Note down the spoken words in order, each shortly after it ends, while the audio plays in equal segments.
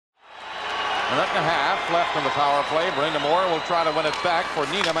Minute and a half left in the power play. Brind'amour will try to win it back for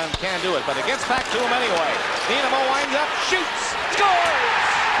Niinimaa and can't do it, but it gets back to him anyway. Niinimaa winds up, shoots, scores!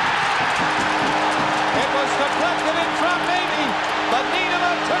 It was deflected in front maybe, but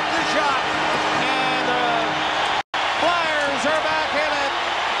Niinimaa took the shot, and the Flyers are back in it.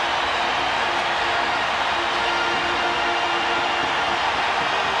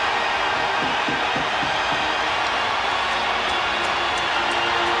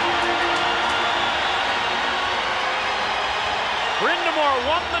 Brind'amour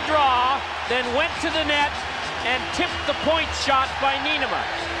won the draw, then went to the net and tipped the point shot by Niinimaa.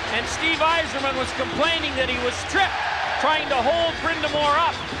 And Steve Yzerman was complaining that he was tripped trying to hold Brind'amour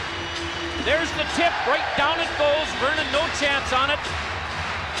up. There's the tip, right down it goes. Vernon no chance on it.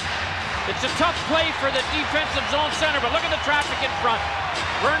 It's a tough play for the defensive zone center, but look at the traffic in front.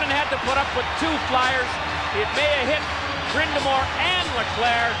 Vernon had to put up with 2 Flyers. It may have hit Brind'amour and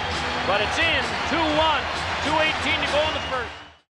LeClaire, but it's in 2-1. 2:18 to go in the first.